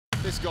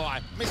this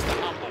guy, Mr.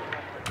 Humble.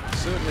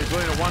 Certainly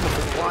been a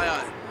wonderful player.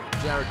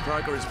 Jarrod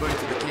Croker has been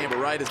to the Canberra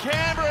Raiders.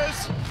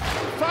 Canberra's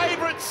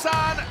favourite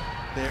son.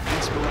 Their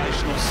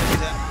inspirational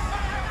centre.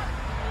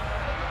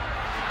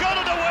 Got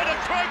it away to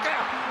Croker.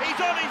 He's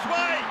on his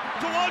way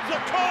towards the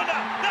corner.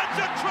 That's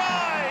a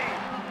try.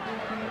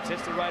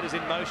 Test the Raiders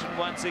in motion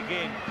once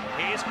again.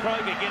 Here's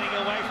Croker getting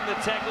away from the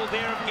tackle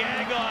there of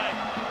Gagai.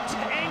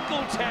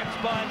 Ankle tapped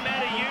by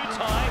Matty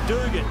Utai.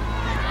 Dugan.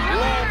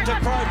 Long to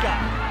Croker.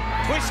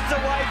 Twists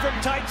away from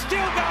Tate.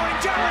 Still going.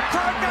 Jarrod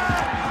Croker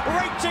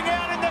reaching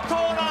out in the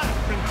corner.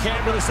 From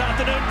Canberra this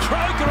afternoon.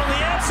 Croker on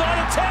the outside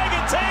of tag.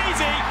 It's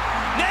easy.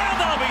 Now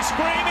they'll be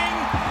screaming.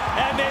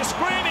 And they're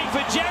screaming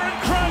for Jarrod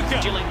Croker.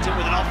 Gillington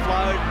with an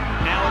offload.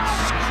 Now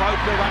it's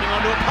Croker running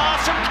onto a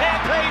pass from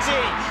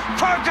Campese.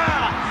 Croker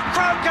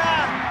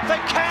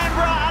for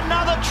Canberra,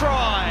 another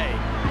try.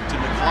 To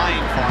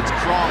McLean finds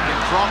Cronk,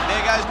 and Cronk,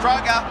 there goes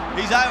Croker.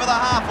 He's over the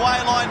halfway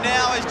line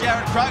now as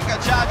Jarrod Croker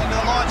charging to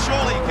the line.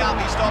 Surely he can't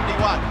be stopped, he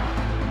won.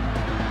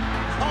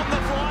 On the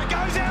fly,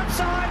 goes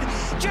outside.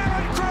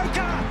 Jarrod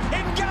Croker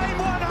in game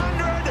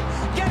 100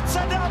 gets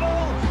a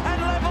double and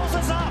levels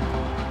us up.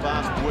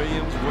 Past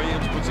Williams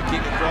puts a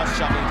kick across,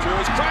 shuffling through.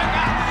 It's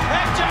Croker,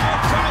 and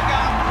Jarrod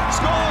Croker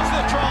scores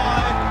the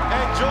try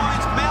and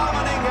joins Melbourne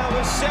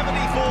with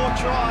 74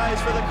 tries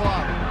for the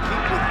club.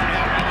 Kick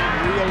without any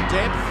real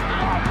depth.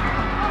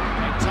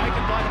 And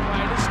taken by the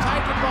Raiders,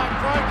 taken by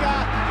Croker,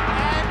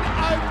 and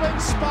open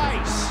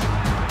space.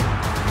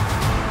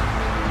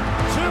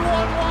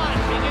 2-on-1,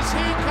 because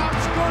here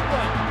comes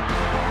Goulburn.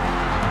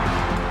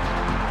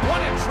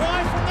 What a try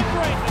from the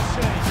Green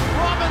Machine.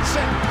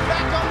 Robinson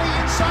back on the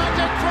inside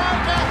to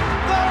Croker.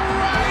 The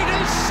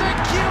Raiders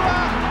secure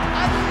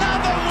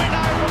another win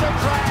over the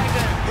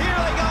Dragons. Here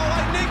they go,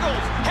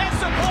 Nichols has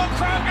support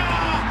Croker,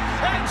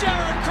 and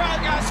Jarrod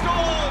Croker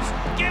scores.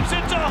 Gives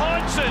it to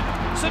Hodgson.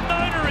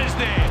 Sonona is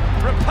there.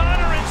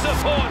 Rapana in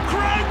support.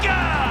 Croker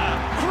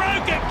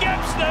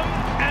gaps them,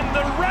 and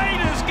the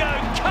Raiders go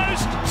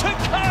coast to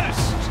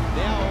coast.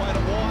 Now away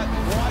to White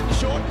and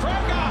short.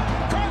 Croker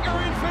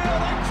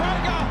infield, and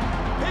Croker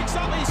picks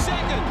up his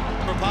second.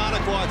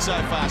 Rapana quite so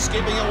far,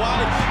 skipping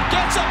away,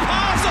 gets a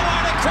pass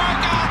away to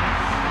Croker.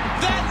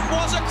 That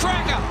was a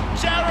cracker.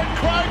 Jarrod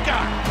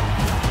Croker.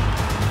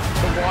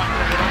 The White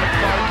with it on the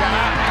Croker.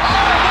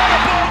 Oh, what a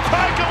ball,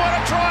 Croker, what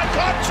a try,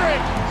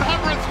 Patrick.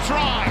 100th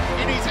try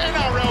in his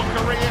NRL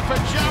career for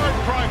Jarrod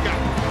Croker.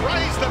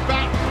 Raise the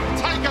bat,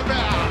 take a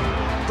bow.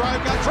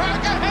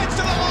 Croker heads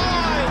to the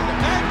line,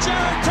 and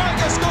Jarrod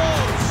Croker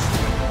scores.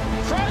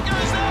 Croker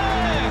is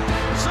there.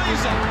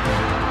 Caesar,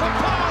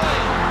 Papali,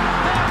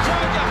 now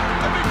Croker.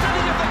 A big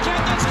fitting of the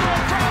kid that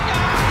scored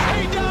Croker.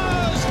 He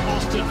does.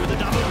 Austin with a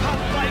double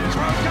pump play.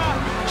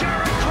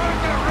 Jarrod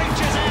Croker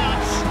reaches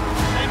out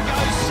and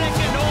goes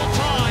second all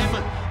time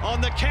on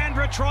the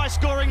Canberra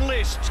try-scoring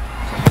list.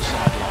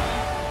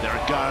 There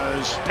it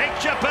goes.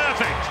 Picture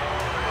perfect.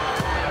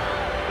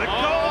 The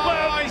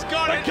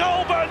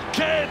Goulburn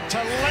kid to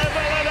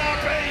level it up.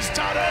 He's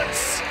done it.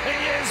 He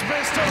is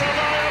Mr.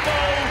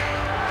 Reliable.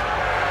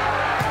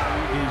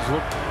 He's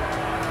looked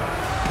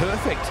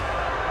perfect.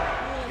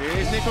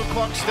 Here's Nickel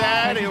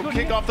Clockstad. He'll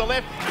kick off the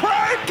left.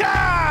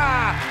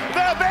 Croker!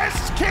 The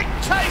best kick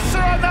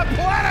chaser on the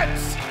planet!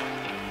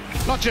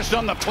 Not just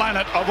on the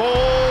planet, of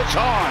all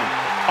time.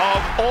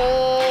 Of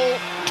all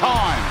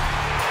time.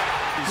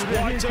 He's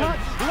Whiten,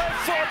 left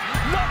foot,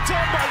 knocked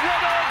on by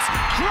Roberts.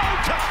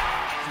 Croker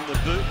from the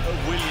boot of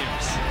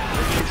Williams.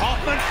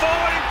 Hoffman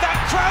forward, in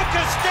fact,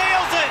 Croker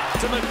steals it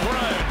to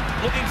McBrone,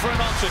 looking for an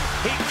option.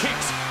 He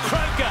kicks.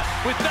 Croker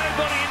with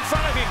nobody in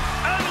front of him,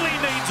 only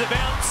needs a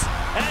bounce,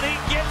 and he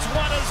gets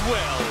one as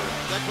well.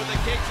 They put the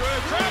kick through.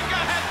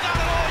 Croker has done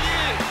it all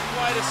year.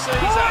 Way to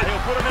Caesar.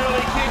 He'll put an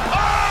early kick.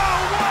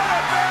 Oh, what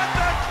about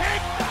the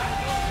kick?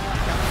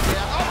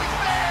 Oh, he's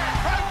there.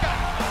 Croker.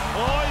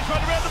 Oh, he's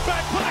run around the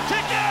back, put a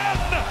kick in.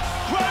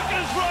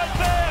 Croker's right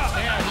there.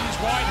 Now he's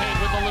Whitehead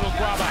with the little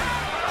grubber.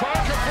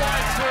 Croker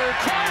flies through.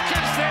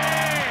 Croker's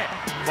there.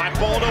 Flat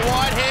ball to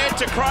Whitehead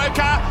to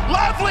Croker.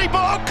 Lovely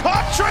ball.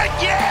 Kotrick,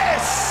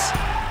 yes.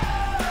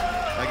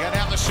 They go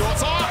down the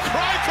shorts. Oh,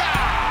 Croker.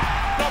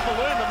 Not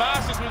balloon. The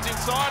Masters was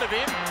inside of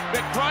him,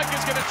 but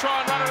Croker's going to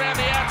try and run around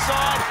the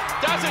outside.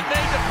 Doesn't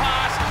need to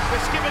pass. The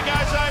skipper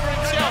goes over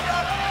himself.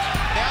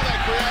 Now they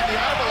create the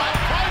overlap.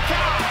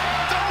 Croker,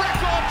 the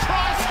record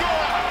try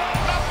scorer,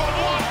 number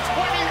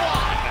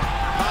 121.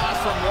 Pass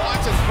from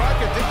White as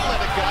Croker didn't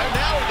let it go.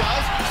 Now he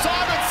does.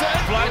 Simonson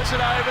floats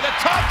it over the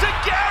top to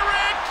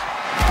Garrick.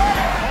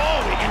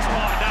 Oh, he gets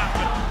lined up.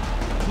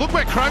 Look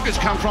where Croker's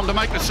come from to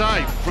make the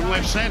save from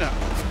left centre.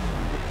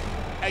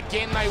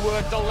 Again they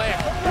work the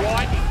left.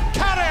 Whiten,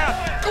 cut out,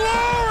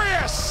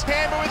 glorious!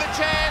 Canberra with a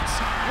chance.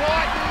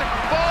 Whiten,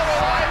 ball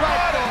away,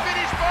 right,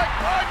 finish by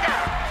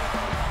Croker.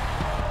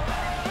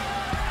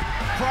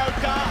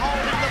 Croker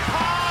holding